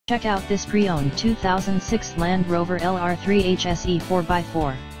Check out this pre-owned 2006 Land Rover LR3 HSE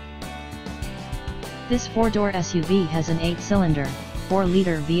 4x4. This 4-door SUV has an 8-cylinder,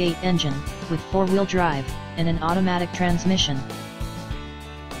 4-liter V8 engine, with 4-wheel drive, and an automatic transmission.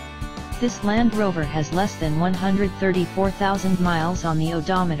 This Land Rover has less than 134,000 miles on the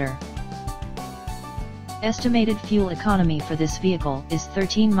odometer. Estimated fuel economy for this vehicle is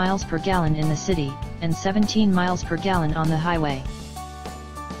 13 miles per gallon in the city, and 17 miles per gallon on the highway.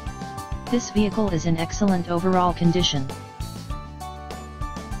 This vehicle is in excellent overall condition.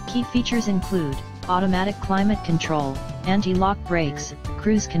 Key features include automatic climate control, anti-lock brakes,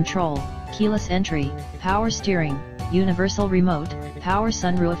 cruise control, keyless entry, power steering, universal remote, power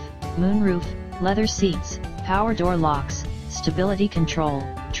sunroof, moonroof, leather seats, power door locks, stability control,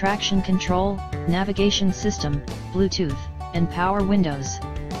 traction control, navigation system, Bluetooth, and power windows.